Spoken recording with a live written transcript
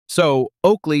So,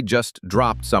 Oakley just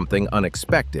dropped something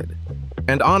unexpected,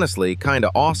 and honestly, kinda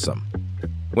awesome.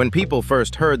 When people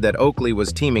first heard that Oakley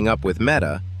was teaming up with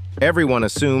Meta, everyone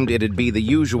assumed it'd be the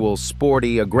usual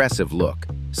sporty, aggressive look,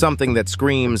 something that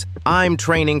screams, "I'm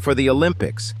training for the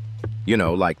Olympics." You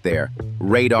know, like their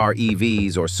Radar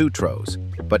EVs or Sutros.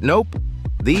 But nope,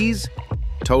 these,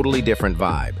 totally different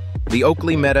vibe. The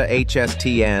Oakley Meta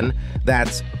HSTN,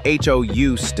 that's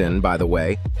Houston, by the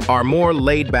way, are more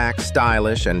laid-back,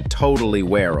 stylish, and totally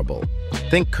wearable.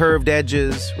 Think curved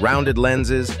edges, rounded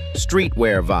lenses,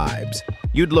 streetwear vibes.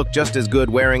 You'd look just as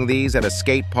good wearing these at a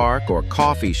skate park or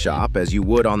coffee shop as you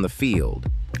would on the field.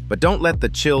 But don't let the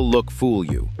chill look fool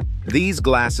you. These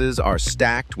glasses are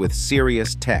stacked with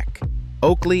serious tech.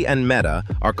 Oakley and Meta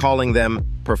are calling them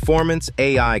performance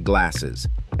AI glasses,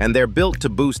 and they're built to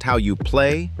boost how you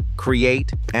play,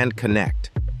 create, and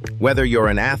connect. Whether you're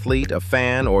an athlete, a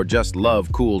fan, or just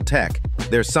love cool tech,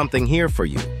 there's something here for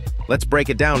you. Let's break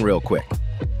it down real quick.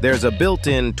 There's a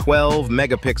built-in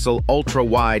 12-megapixel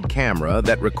ultra-wide camera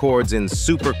that records in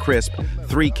super crisp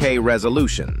 3K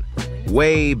resolution,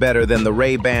 way better than the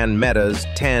Ray-Ban Meta's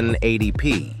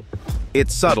 1080p.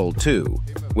 It's subtle, too,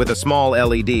 with a small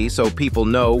LED so people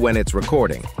know when it's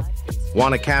recording.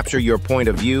 Want to capture your point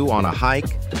of view on a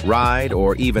hike, ride,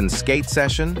 or even skate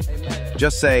session?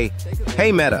 Just say,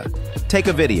 "Hey Meta, take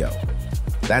a video."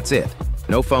 That's it.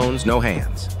 No phones, no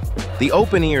hands. The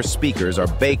open-ear speakers are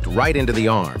baked right into the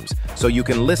arms, so you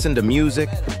can listen to music,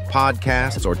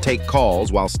 podcasts, or take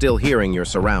calls while still hearing your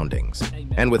surroundings.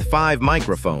 And with 5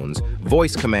 microphones,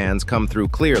 voice commands come through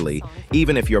clearly,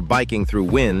 even if you're biking through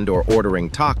wind or ordering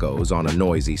tacos on a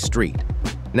noisy street.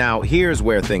 Now, here's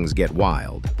where things get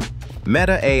wild.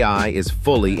 Meta AI is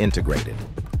fully integrated.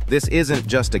 This isn't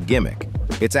just a gimmick,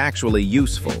 it's actually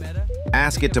useful.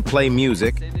 Ask it to play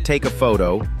music, take a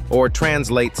photo, or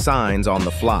translate signs on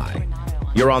the fly.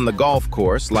 You're on the golf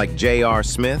course like J.R.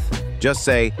 Smith, just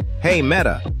say, "Hey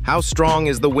Meta, how strong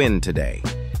is the wind today?"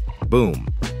 Boom.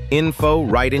 Info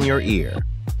right in your ear.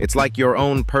 It's like your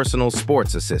own personal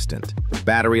sports assistant.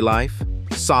 Battery life?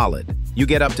 Solid. You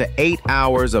get up to 8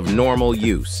 hours of normal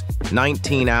use,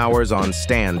 19 hours on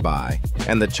standby,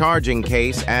 and the charging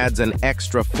case adds an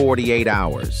extra 48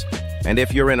 hours. And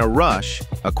if you're in a rush,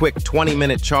 a quick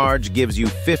 20-minute charge gives you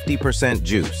 50%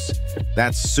 juice.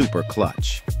 That's super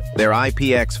clutch. They're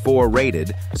IPX4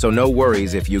 rated, so no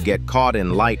worries if you get caught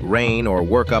in light rain or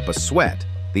work up a sweat.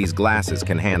 These glasses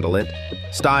can handle it.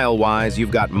 Style-wise,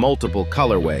 you've got multiple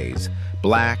colorways: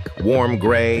 black, warm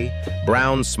gray,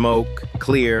 brown smoke,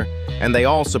 clear, and they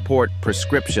all support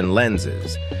prescription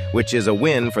lenses, which is a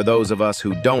win for those of us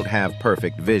who don't have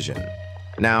perfect vision.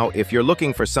 Now, if you're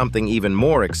looking for something even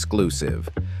more exclusive,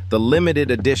 the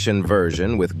limited edition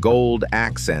version with gold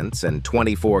accents and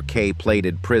 24K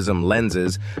plated prism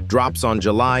lenses drops on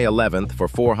July 11th for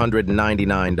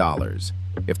 $499.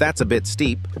 If that's a bit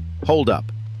steep, hold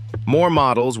up. More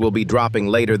models will be dropping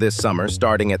later this summer,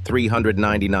 starting at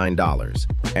 $399.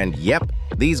 And yep,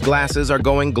 these glasses are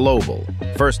going global,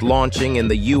 first launching in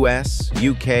the US,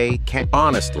 UK,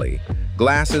 Honestly,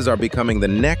 glasses are becoming the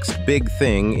next big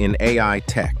thing in AI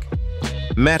tech.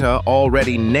 Meta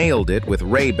already nailed it with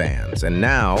Ray-Bans, and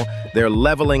now they're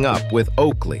leveling up with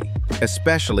Oakley,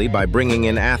 especially by bringing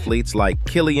in athletes like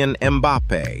Kylian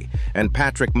Mbappe and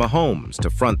Patrick Mahomes to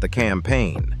front the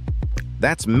campaign.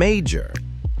 That's major.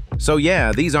 So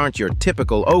yeah, these aren't your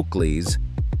typical Oakleys,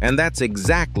 and that's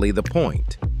exactly the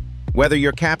point. Whether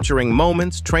you're capturing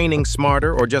moments, training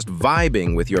smarter, or just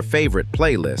vibing with your favorite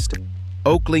playlist,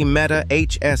 Oakley Meta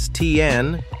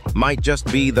HSTN might just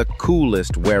be the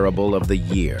coolest wearable of the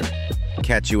year.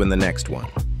 Catch you in the next one.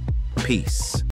 Peace.